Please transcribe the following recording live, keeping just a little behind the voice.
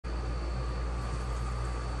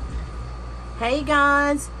Hey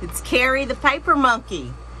guys, it's Carrie the Paper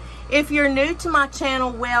Monkey. If you're new to my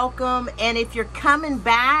channel, welcome. And if you're coming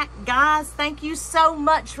back, guys, thank you so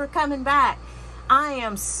much for coming back. I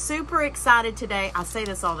am super excited today. I say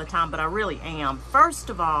this all the time, but I really am.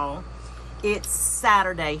 First of all, it's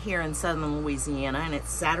Saturday here in Southern Louisiana, and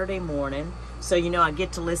it's Saturday morning. So, you know, I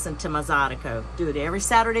get to listen to my Zydeco. Do it every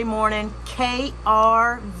Saturday morning, krvs.org.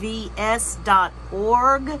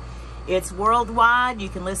 It's worldwide. You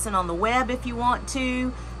can listen on the web if you want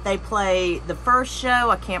to. They play the first show.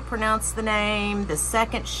 I can't pronounce the name. The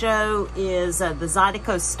second show is the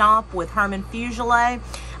Zydeco Stomp with Herman Fugile.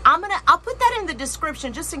 I'll put that in the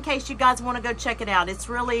description just in case you guys want to go check it out. It's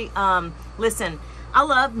really, listen, I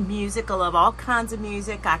love music. I love all kinds of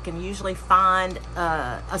music. I can usually find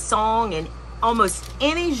a song in almost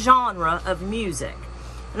any genre of music.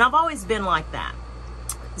 And I've always been like that.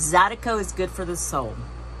 Zydeco is good for the soul.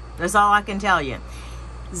 That's all I can tell you.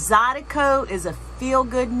 Zydeco is a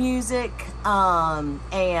feel-good music, and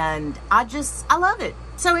I love it.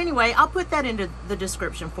 So anyway, I'll put that into the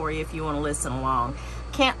description for you if you want to listen along.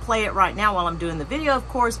 Can't play it right now while I'm doing the video, of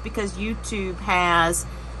course, because YouTube has,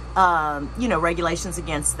 you know, regulations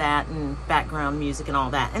against that and background music and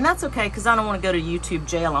all that. And that's okay, because I don't want to go to YouTube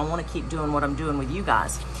jail. I want to keep doing what I'm doing with you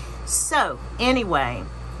guys. So anyway,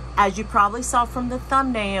 as you probably saw from the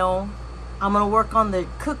thumbnail, I'm going to work on the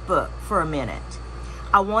cookbook for a minute.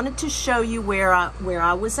 I wanted to show you where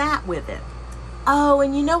I was at with it. Oh,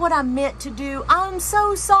 and you know what I meant to do? I'm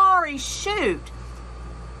so sorry. Shoot.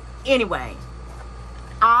 Anyway,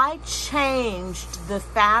 I changed the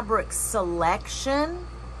fabric selection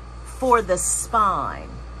for the spine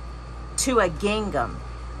to a gingham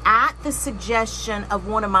at the suggestion of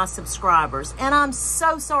one of my subscribers. And I'm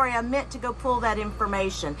so sorry. I meant to go pull that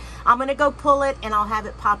information. I'm going to go pull it and I'll have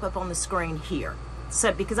it pop up on the screen here.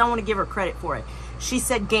 So, because I want to give her credit for it. She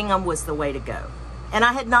said gingham was the way to go. And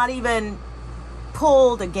I had not even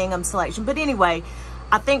pulled a gingham selection. But anyway,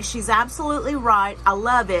 I think she's absolutely right. I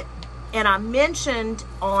love it. And I mentioned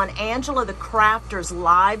on Angela the Crafter's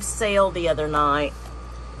live sale the other night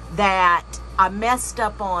that I messed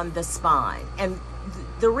up on the spine. And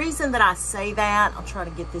the reason that I say that, I'll try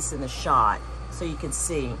to get this in the shot so you can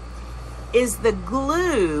see, is the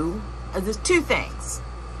glue, there's two things.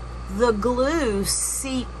 The glue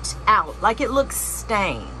seeped out, like it looks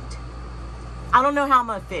stained. I don't know how I'm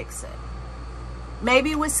gonna fix it.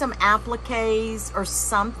 Maybe with some appliques or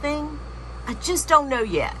something. I just don't know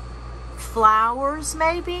yet. Flowers,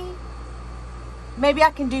 maybe? Maybe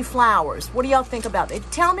I can do flowers. What do y'all think about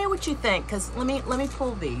it? Tell me what you think, because let me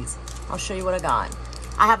pull these. I'll show you what I got.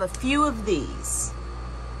 I have a few of these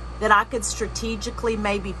that I could strategically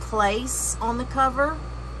maybe place on the cover.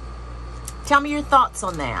 Tell me your thoughts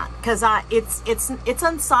on that, because it's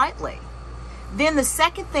unsightly. Then the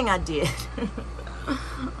second thing I did,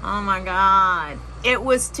 oh my God, it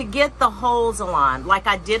was to get the holes aligned. Like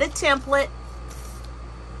I did a template,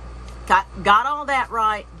 got all that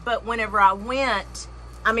right, but whenever I went,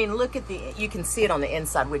 I mean, look at you can see it on the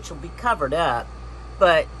inside, which will be covered up,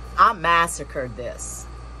 but I massacred this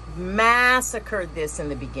in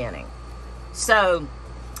the beginning. So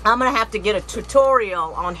I'm gonna have to get a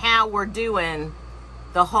tutorial on how we're doing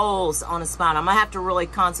the holes on a spine. I'm gonna have to really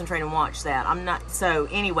concentrate and watch that. So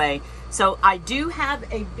anyway, so I do have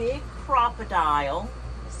a big Cropodile.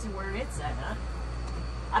 Let's see where it's at.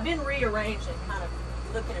 I've been rearranging, kind of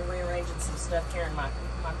looking and rearranging some stuff here in my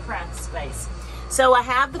craft space. So I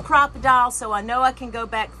have the Cropodile, so I know I can go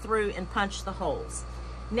back through and punch the holes.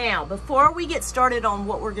 Now, before we get started on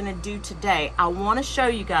what we're going to do today, I want to show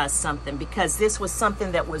you guys something, because this was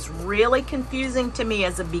something that was really confusing to me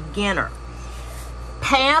as a beginner.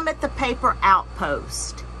 Pam at the Paper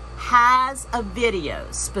Outpost has a video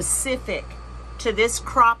specific to this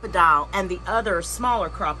Cropodile and the other smaller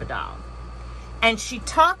Cropodile. And she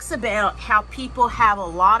talks about how people have a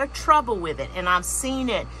lot of trouble with it, and I've seen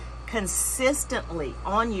it consistently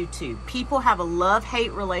on YouTube. People have a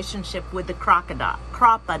love-hate relationship with the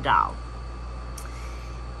Cropodile.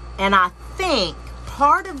 And I think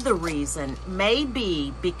part of the reason may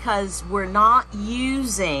be because we're not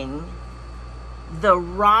using the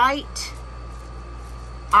right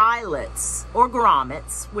eyelets or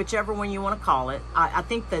grommets, whichever one you want to call it. I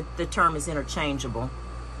think that the term is interchangeable.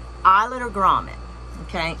 Eyelet or grommet,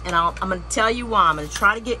 okay? And I'm going to tell you why. I'm going to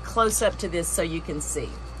try to get close up to this so you can see.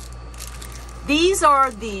 These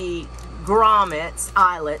are the grommets,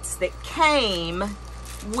 eyelets, that came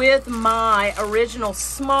with my original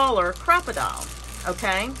smaller Cropodile,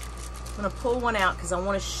 okay? I'm going to pull one out because I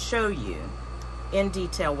want to show you in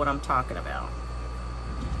detail what I'm talking about.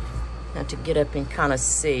 Now to get up and kind of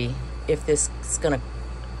see if this is going to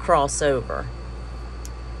cross over.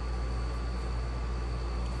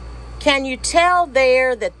 Can you tell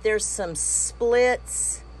there that there's some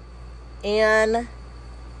splits in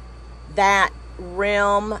that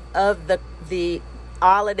rim of the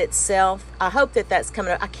eyelet itself? I hope that that's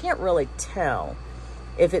coming over. I can't really tell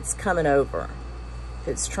if it's coming over, if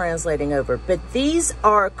it's translating over. But these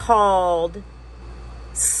are called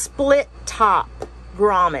split top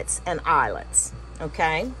grommets and eyelets,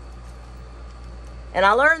 okay? And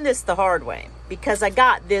I learned this the hard way because I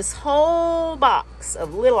got this whole box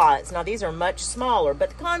of little eyelets. Now, these are much smaller,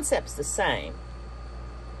 but the concept's the same.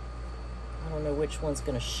 I don't know which one's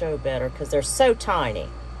going to show better because they're so tiny.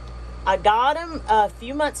 I got them a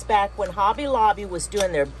few months back when Hobby Lobby was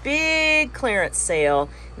doing their big clearance sale.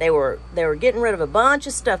 They were getting rid of a bunch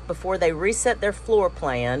of stuff before they reset their floor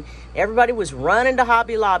plan. Everybody was running to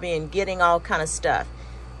Hobby Lobby and getting all kind of stuff.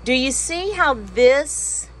 Do you see how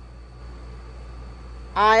this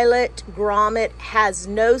eyelet grommet has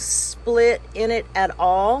no split in it at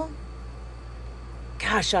all?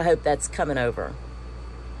 Gosh, I hope that's coming over.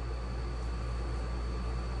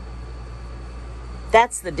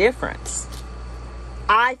 That's the difference.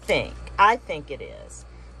 I think it is.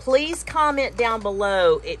 Please comment down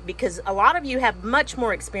below because a lot of you have much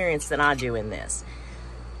more experience than I do in this.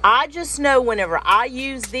 I just know whenever I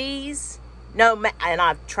use these, and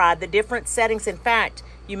I've tried the different settings. In fact,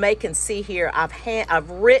 you can see here I've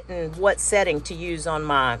written what setting to use on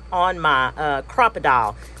my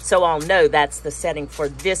Cropodile, so I'll know that's the setting for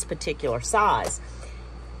this particular size.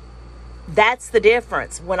 That's the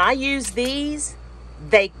difference. When I use these,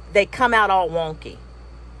 they come out all wonky.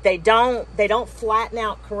 They don't flatten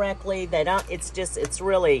out correctly.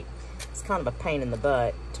 It's kind of a pain in the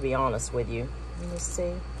butt, to be honest with you. Let me see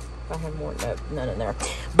if I have more. No, none in there.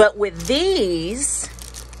 But with these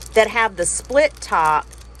that have the split top,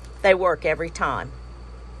 they work every time.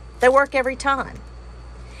 They work every time.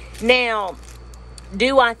 Now,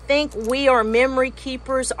 do I think we are memory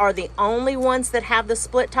keepers are the only ones that have the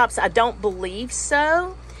split tops? I don't believe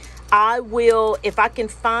so. I will, if I can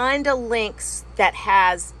find a link that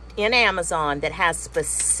has, in Amazon, that has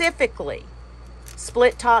specifically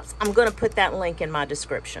split tops, I'm going to put that link in my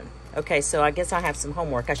description. Okay, so I guess I have some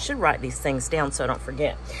homework. I should write these things down so I don't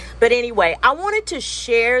forget. But anyway, I wanted to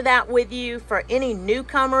share that with you for any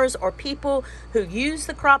newcomers or people who use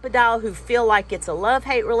the Cropodile who feel like it's a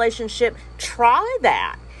love-hate relationship. Try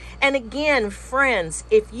that. And again, friends,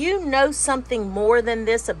 if you know something more than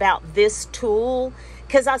this about this tool,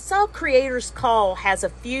 because I saw Creators Call has a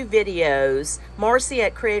few videos, Marcy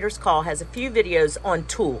at Creators Call has a few videos on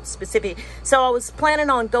tools specific. So I was planning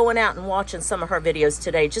on going out and watching some of her videos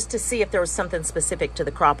today just to see if there was something specific to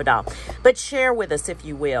the Cropodile. But share with us if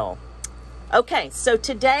you will. Okay, so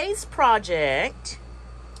today's project,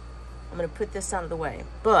 I'm going to put this out of the way.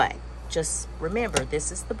 But just remember,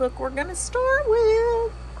 this is the book we're going to start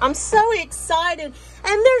with. I'm so excited.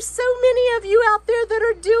 And there's so many of you out there that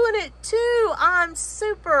are doing it too. I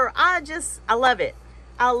love it.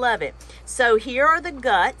 I love it. So here are the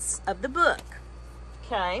guts of the book.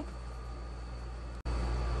 Okay.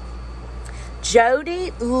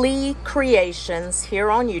 Jody Lee Creations here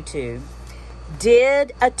on YouTube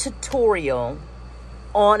did a tutorial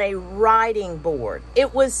on a writing board.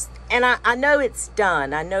 It was, and I know it's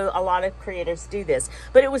done. I know a lot of creators do this,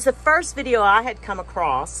 but it was the first video I had come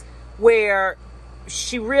across where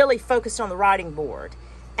she really focused on the writing board.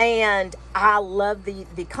 And I love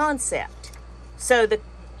the concept. So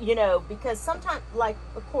because sometimes, like,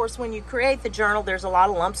 of course, when you create the journal, there's a lot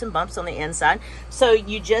of lumps and bumps on the inside. So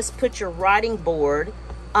you just put your writing board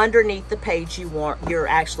underneath the page you're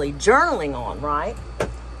actually journaling on, right?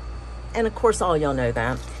 And of course, all y'all know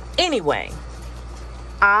that. Anyway,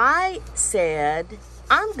 I said,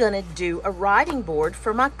 I'm going to do a writing board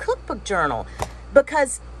for my cookbook journal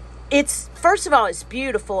because first of all, it's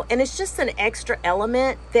beautiful and it's just an extra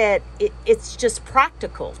element that it's just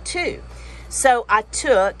practical too. So I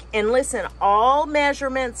took, and listen, all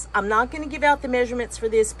measurements, I'm not going to give out the measurements for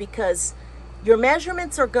this because your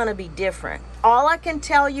measurements are going to be different. All I can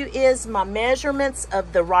tell you is my measurements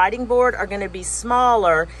of the writing board are going to be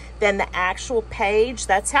smaller than the actual page.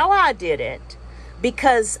 That's how I did it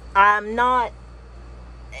because I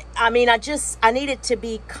need it to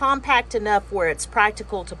be compact enough where it's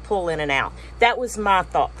practical to pull in and out. That was my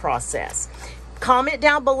thought process. Comment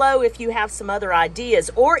down below if you have some other ideas,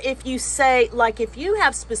 or if you say, like, if you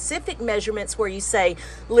have specific measurements where you say,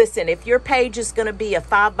 listen, if your page is going to be a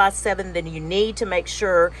 5x7, then you need to make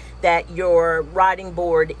sure that your writing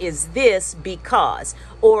board is this because,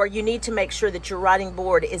 or you need to make sure that your writing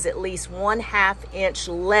board is at least 1/2 inch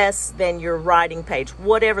less than your writing page,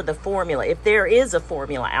 whatever the formula. If there is a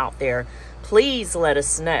formula out there, please let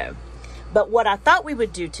us know. But what I thought we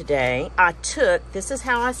would do today, this is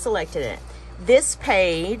how I selected it. This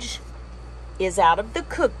page is out of the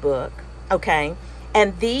cookbook, okay?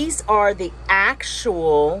 And these are the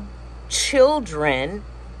actual children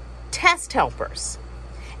test helpers.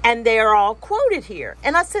 And they're all quoted here.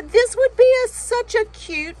 And I said, this would be such a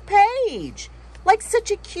cute page. Like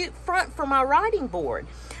such a cute front for my writing board.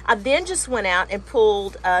 I then just went out and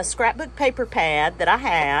pulled a scrapbook paper pad that I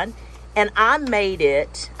had. And I made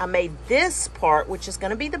this part, which is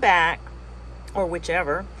going to be the back, or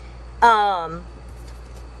whichever, the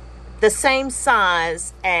same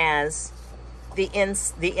size as the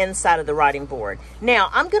inside of the writing board. Now,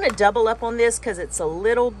 I'm going to double up on this because it's a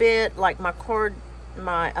little bit like see,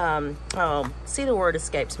 the word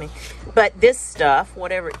escapes me. But this stuff,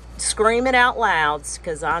 whatever, scream it out loud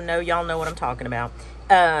because I know y'all know what I'm talking about.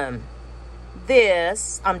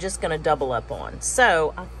 This, I'm just going to double up on.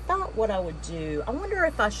 So, I thought what I would do, I wonder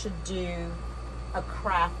if I should do a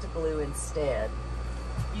craft glue instead.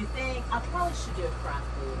 You think? I probably should do a craft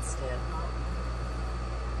glue instead, huh?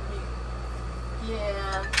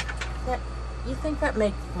 Yeah. You think that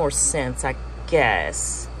makes more sense, I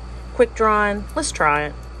guess. Quick drawing. Let's try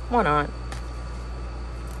it. Why not?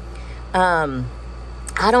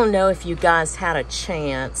 I don't know if you guys had a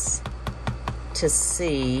chance to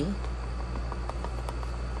see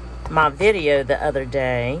my video the other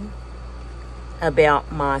day about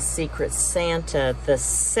my Secret Santa, the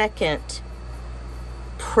second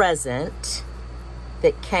present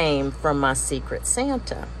that came from my Secret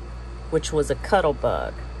Santa, which was a cuddle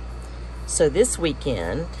bug. So this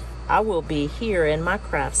weekend I will be here in my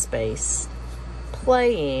craft space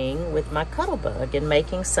playing with my cuddle bug and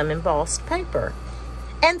making some embossed paper.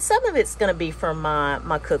 And some of it's going to be from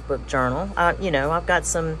my cookbook journal. You know, I've got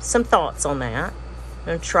some thoughts on that. I'm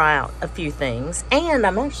going to try out a few things. And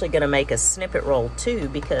I'm actually going to make a snippet roll too,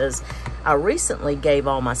 because I recently gave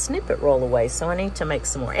all my snippet roll away, so I need to make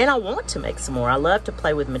some more. And I want to make some more. I love to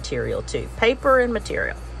play with material too. Paper and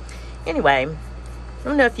material. Anyway, I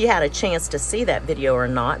don't know if you had a chance to see that video or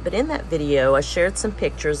not, but in that video I shared some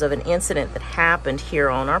pictures of an incident that happened here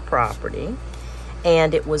on our property.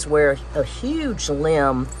 And it was where a huge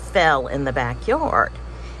limb fell in the backyard.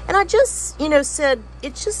 And I just, you know, said,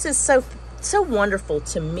 it just is so wonderful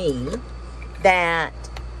to me that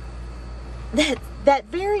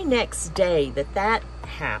very next day that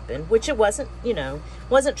happened, which it wasn't, you know,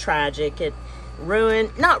 wasn't tragic. It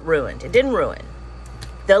it didn't ruin.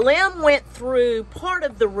 The limb went through part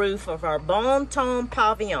of the roof of our Bon Ton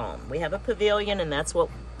Pavillon. We have a pavilion, and that's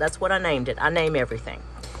what I named it. I name everything.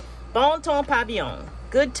 Bon Ton Pavillon,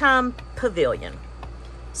 good time pavilion.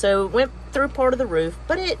 So it went through part of the roof,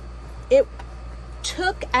 but it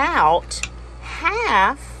took out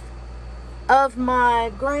half of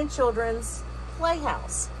my grandchildren's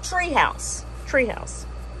playhouse, treehouse.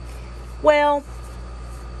 Well,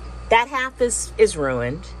 that half is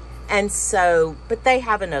ruined, and so, but they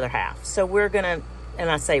have another half. So we're gonna, and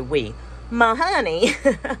I say we, my honey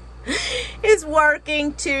is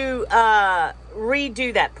working to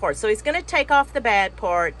redo that part. So he's gonna take off the bad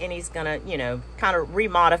part, and he's gonna, you know, kind of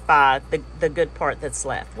remodify the good part that's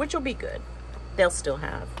left, which will be good. They'll still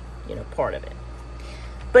have, you know, part of it.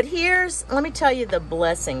 But let me tell you the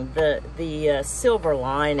blessing, the silver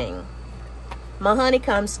lining. My honey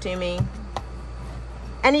comes to me,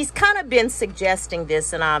 and he's kind of been suggesting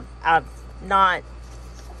this, and I've not,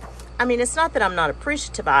 I mean, it's not that I'm not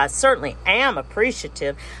appreciative. I certainly am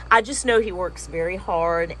appreciative. I just know he works very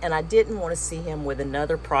hard, and I didn't want to see him with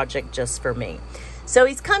another project just for me. So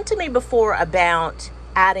he's come to me before about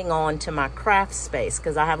adding on to my craft space,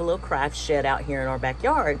 because I have a little craft shed out here in our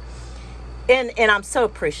backyard. And I'm so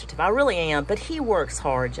appreciative. I really am. But he works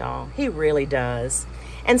hard, y'all. He really does.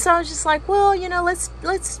 And so I was just like, well, you know, let's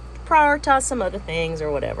prioritize some other things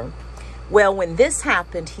or whatever. Well, when this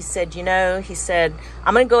happened, he said, you know,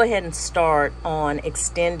 I'm going to go ahead and start on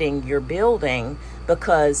extending your building,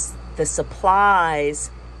 because the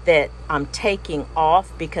supplies that I'm taking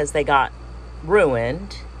off because they got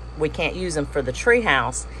ruined, we can't use them for the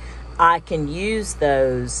treehouse, I can use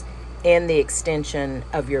those in the extension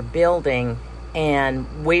of your building,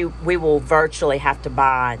 and we will virtually have to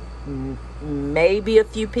buy maybe a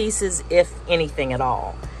few pieces, if anything at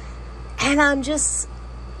all. And I'm just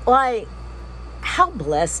like, how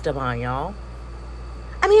blessed am I, y'all?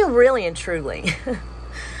 I mean, really and truly.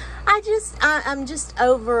 I'm just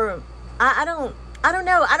over, I don't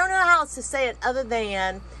know how else to say it other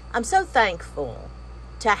than I'm so thankful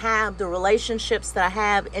to have the relationships that I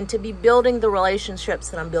have and to be building the relationships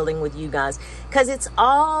that I'm building with you guys. Because it's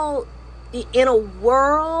all in a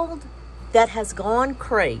world that has gone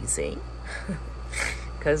crazy.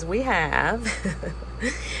 Because we have.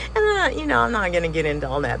 And, you know, I'm not going to get into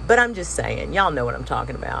all that. But I'm just saying, y'all know what I'm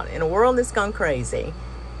talking about. In a world that's gone crazy,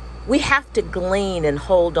 we have to glean and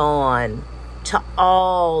hold on to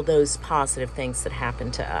all those positive things that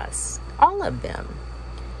happen to us. All of them.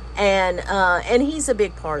 And he's a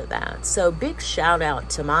big part of that. So big shout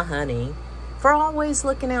out to my honey for always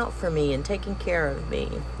looking out for me and taking care of me,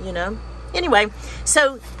 you know. Anyway,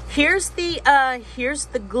 so here's the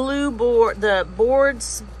glue board, the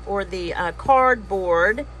boards or the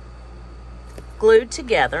cardboard glued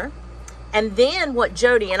together. And then what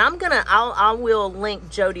Jody, and I will link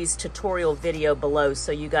Jody's tutorial video below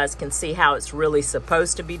so you guys can see how it's really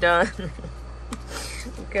supposed to be done.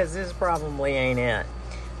 Because this probably ain't it.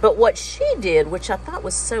 But what she did, which I thought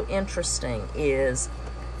was so interesting, is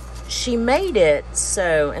she made it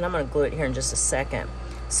so, and I'm going to glue it here in just a second.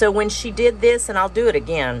 So when she did this, and I'll do it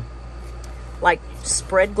again, like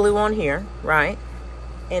spread glue on here, right?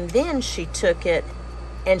 And then she took it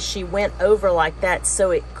and she went over like that so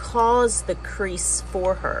it caused the crease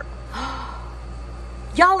for her.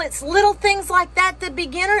 Y'all, it's little things like that that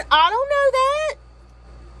beginners, I don't know that.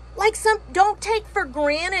 Like don't take for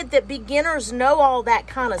granted that beginners know all that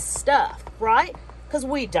kind of stuff, right? Because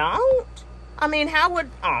we don't. I mean, I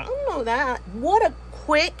don't know that. What a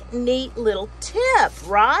quick, neat little tip,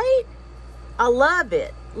 right? I love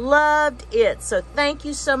it. Loved it. So thank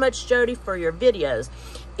you so much, Jody, for your videos.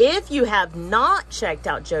 If you have not checked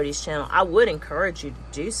out Jody's channel, I would encourage you to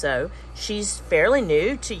do so. She's fairly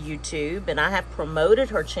new to YouTube, and I have promoted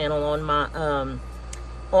her channel on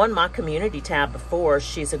my community tab before.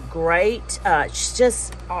 She's a great, she's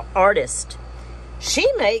just an artist.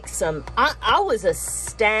 She makes some, I was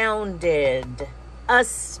astounded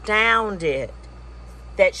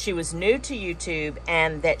that she was new to YouTube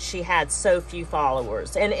and that she had so few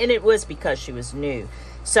followers. And it was because she was new.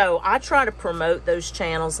 So I try to promote those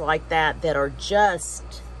channels like that are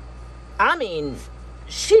just, I mean,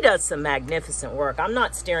 she does some magnificent work. I'm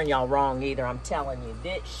not steering y'all wrong either. I'm telling you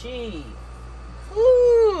that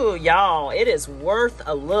ooh, y'all, it is worth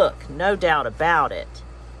a look, no doubt about it.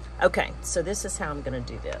 Okay, so this is how I'm going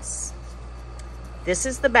to do this. This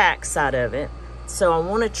is the back side of it. So I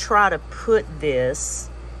want to try to put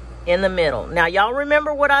this in the middle. Now, y'all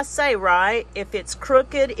remember what I say, right? If it's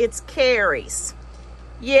crooked, it's Carrie's.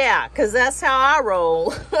 Yeah, because that's how I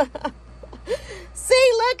roll.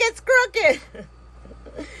 See, look, it's crooked.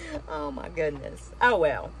 Oh, my goodness. Oh,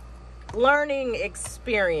 well. Learning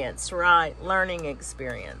experience, right? Learning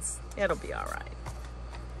experience. It'll be all right.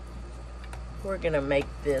 We're going to make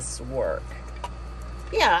this work.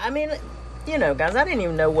 Yeah, I mean, you know, guys, I didn't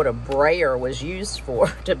even know what a brayer was used for,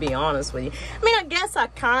 to be honest with you. I mean, I guess I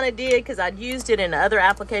kind of did because I'd used it in other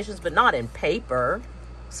applications, but not in paper.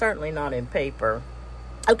 Certainly not in paper.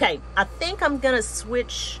 Okay, I think I'm going to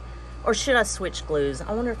switch, or should I switch glues?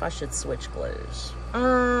 I wonder if I should switch glues.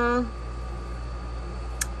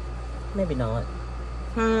 Maybe not.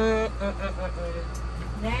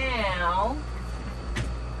 Now,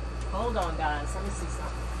 hold on, guys. Let me see something.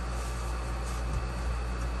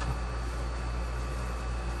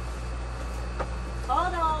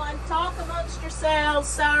 Hold on. Talk amongst yourselves.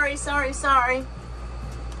 Sorry.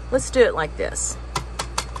 Let's do it like this.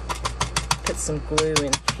 Put some glue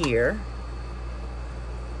in here.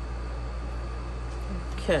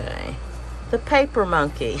 Okay. The paper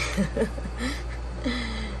monkey.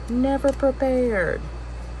 Never prepared.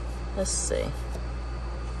 Let's see.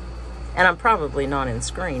 And I'm probably not in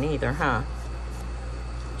screen either, huh?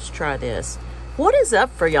 Let's try this. What is up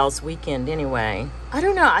for y'all's weekend anyway? I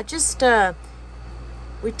don't know. I just,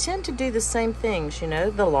 we tend to do the same things, you know,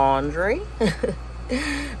 the laundry,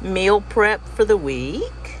 meal prep for the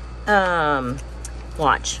week.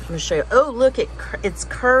 Watch, I'm gonna show you. Oh, look, it's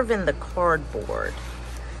curving the cardboard.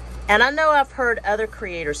 And I know I've heard other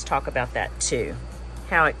creators talk about that too.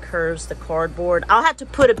 How it curves the cardboard. I'll have to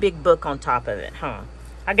put a big book on top of it, huh?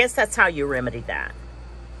 I guess that's how you remedy that.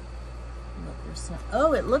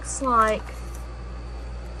 Oh, it looks like,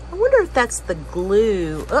 I wonder if that's the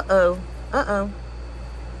glue. Uh-oh.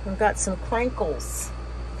 I've got some crinkles.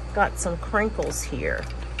 Got some crinkles here.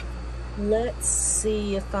 Let's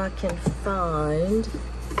see if I can find,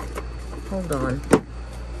 hold on.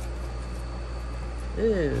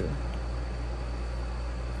 Ooh.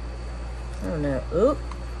 I don't know. Oop.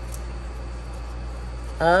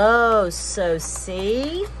 Oh, so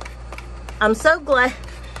see? I'm so glad.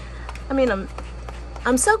 I mean,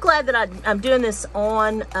 I'm so glad that I'm doing this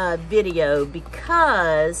on video,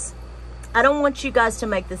 because I don't want you guys to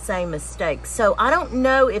make the same mistake. So I don't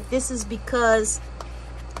know if this is because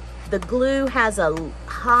the glue has a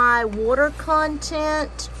high water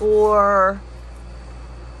content, or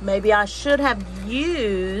maybe I should have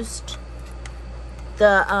used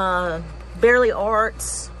the Barely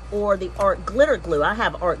Arts or the Art Glitter Glue. I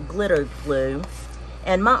have Art Glitter Glue,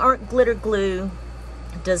 and my Art Glitter Glue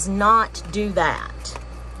does not do that.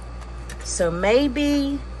 So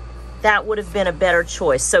maybe that would have been a better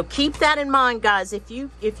choice. So keep that in mind, guys. If you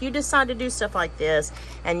decide to do stuff like this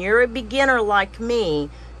and you're a beginner like me,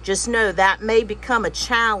 just know that may become a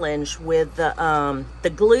challenge with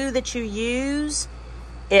the glue that you use.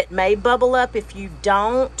 It may bubble up if you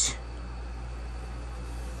don't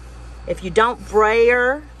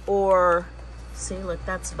brayer, or see, look,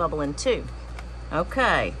 that's bubbling too.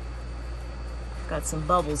 Okay, got some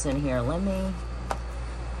bubbles in here. Let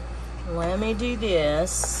me do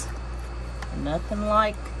this. Nothing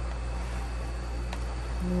like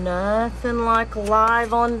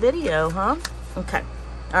live on video, huh? Okay.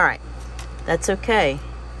 All right. That's okay.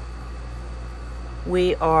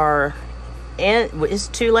 We are in. It's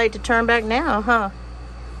too late to turn back now, huh?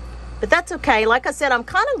 But that's okay. Like I said, I'm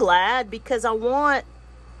kind of glad, because I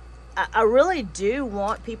really do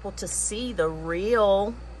want people to see the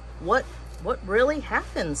real, what really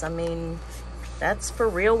happens. I mean, that's for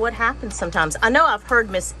real what happens sometimes. I know I've heard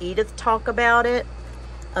Miss Edith talk about it,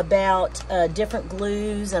 about different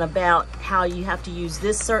glues, and about how you have to use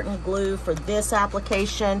this certain glue for this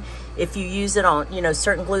application. If you use it on,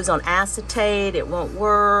 certain glues on acetate, it won't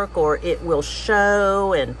work, or it will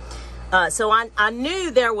show. And so I knew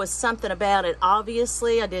there was something about it.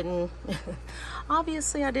 Obviously I didn't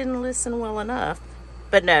listen well enough.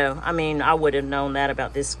 But no, I mean, I would have known that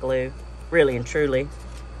about this glue, really and truly.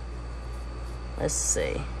 Let's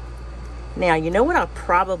see. Now, you know what I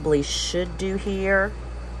probably should do here?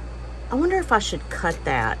 I wonder if I should cut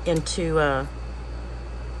that into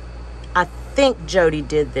I think Jody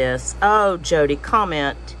did this. Oh, Jody,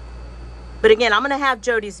 comment. But again, I'm going to have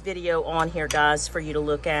Jody's video on here, guys, for you to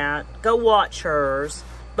look at. Go watch hers.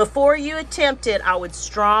 Before you attempt it, I would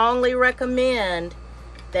strongly recommend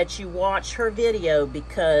that you watch her video,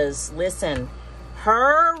 because, listen,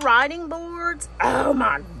 her writing boards, oh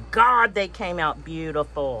my God, they came out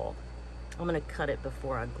beautiful. I'm going to cut it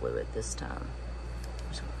before I glue it this time.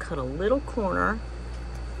 Just cut a little corner.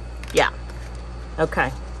 Yeah.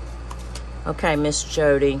 Okay. Okay, Miss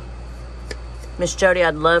Jody. Miss Jody,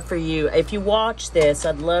 I'd love for you, if you watch this,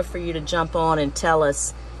 I'd love for you to jump on and tell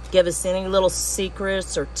us, give us any little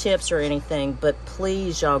secrets or tips or anything. But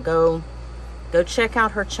please, y'all, go check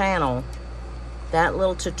out her channel. That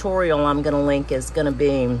little tutorial I'm going to link is going to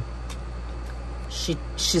be,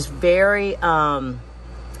 she's very,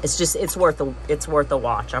 it's worth a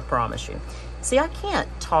watch, I promise you. See, I can't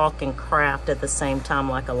talk and craft at the same time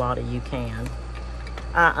like a lot of you can.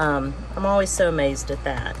 I'm always so amazed at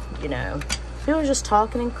that, People are just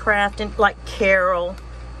talking and crafting, like Carol.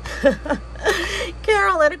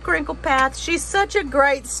 Carol at A Crinkle Path. She's such a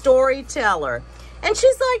great storyteller. And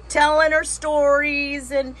she's like telling her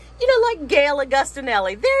stories, and like Gail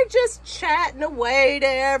Augustinelli, they're just chatting away to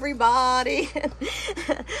everybody.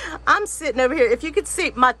 I'm sitting over here. If you could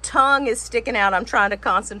see, my tongue is sticking out. I'm trying to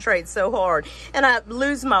concentrate so hard, and I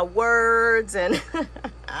lose my words, and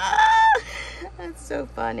that's so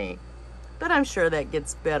funny. But I'm sure that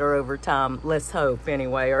gets better over time. Let's hope,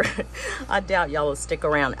 anyway, or I doubt y'all will stick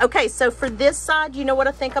around. Okay, so for this side, you know what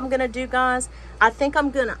I think I'm gonna do, guys? I think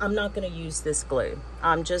I'm not gonna use this glue.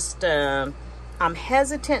 I'm just, I'm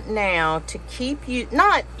hesitant now to keep you,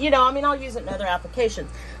 I mean, I'll use it in other applications,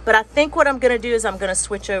 but I think what I'm gonna do is I'm gonna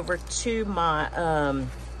switch over to my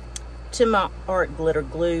Art Glitter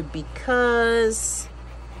Glue, because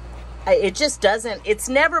it just doesn't, it's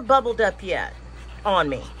never bubbled up yet on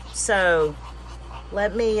me. So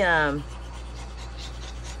let me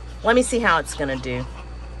see how it's gonna do.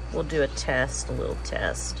 We'll do a little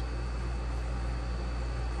test.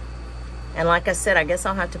 And like I said, I guess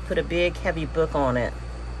I'll have to put a big heavy book on it.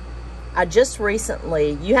 I just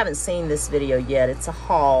recently, you haven't seen this video yet, it's a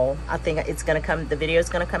haul. I think it's gonna come, the video is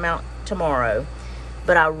gonna come out tomorrow.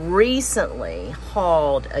 But I recently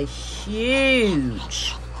hauled a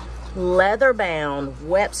huge leather-bound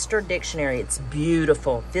Webster dictionary. It's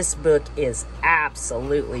beautiful. This book is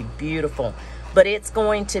absolutely beautiful, but it's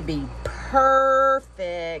going to be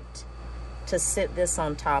perfect to sit this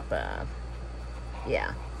on top of.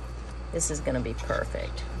 Yeah, this is going to be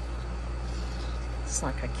perfect. It's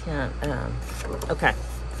like I can't, okay,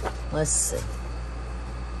 let's see.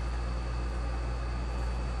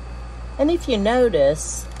 And if you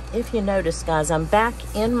notice, guys, I'm back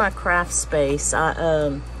in my craft space.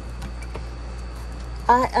 I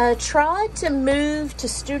tried to move to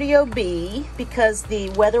Studio B because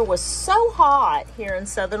the weather was so hot here in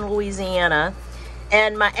southern Louisiana,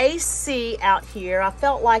 and my AC out here, I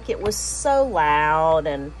felt like it was so loud,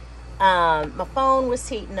 and my phone was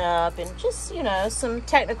heating up, and just, you know, some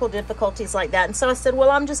technical difficulties like that. And so I said, well,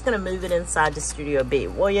 I'm just going to move it inside to Studio B.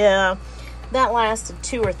 Well, yeah, that lasted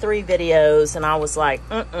 2 or 3 videos, and I was like,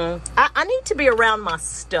 I need to be around my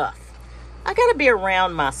stuff. I got to be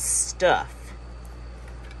around my stuff.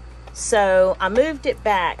 So I moved it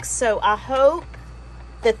back. So I hope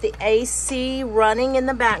that the AC running in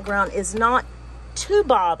the background is not too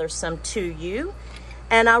bothersome to you.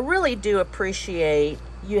 And I really do appreciate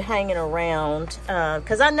you hanging around,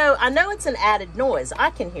 because I know it's an added noise.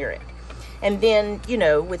 I can hear it. And then, you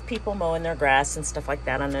know, with people mowing their grass and stuff like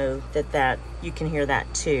that, I know that you can hear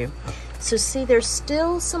that too. So see, there's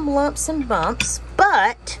still some lumps and bumps,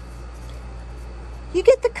 but you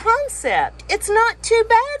get the concept. It's not too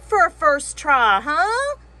bad for a first try,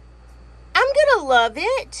 huh? I'm gonna love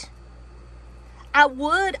it.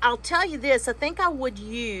 I'll tell you this, I think I would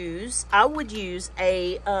use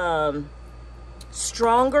a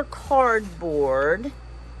stronger cardboard,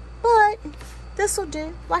 but this'll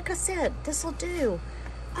do. Like I said, this'll do.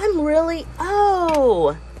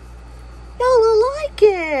 Oh, y'all like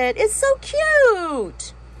it. It's so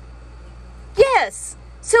cute. Yes.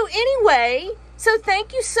 So anyway, so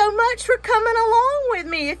thank you so much for coming along with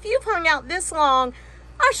me. If you've hung out this long,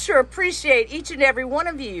 I sure appreciate each and every one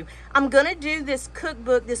of you. I'm going to do this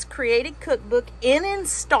cookbook, this created cookbook, in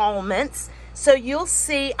installments. So you'll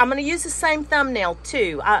see, I'm going to use the same thumbnail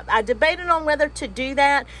too. I debated on whether to do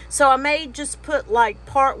that. So I may just put like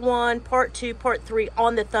part 1, part 2, part 3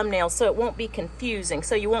 on the thumbnail so it won't be confusing.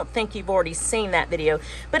 So you won't think you've already seen that video.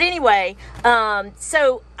 But anyway,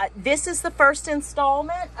 this is the first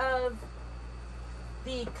installment of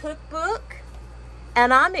the cookbook.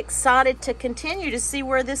 And I'm excited to continue to see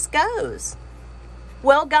where this goes.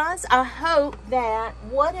 Well, guys, I hope that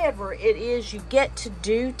whatever it is you get to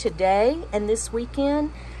do today and this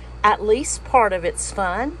weekend, at least part of it's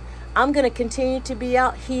fun. I'm going to continue to be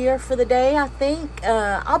out here for the day, I think.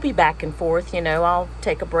 I'll be back and forth, you know. I'll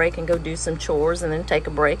take a break and go do some chores and then take a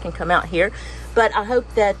break and come out here. But I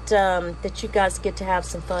hope that, that you guys get to have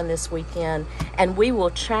some fun this weekend. And we will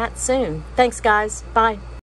chat soon. Thanks, guys. Bye.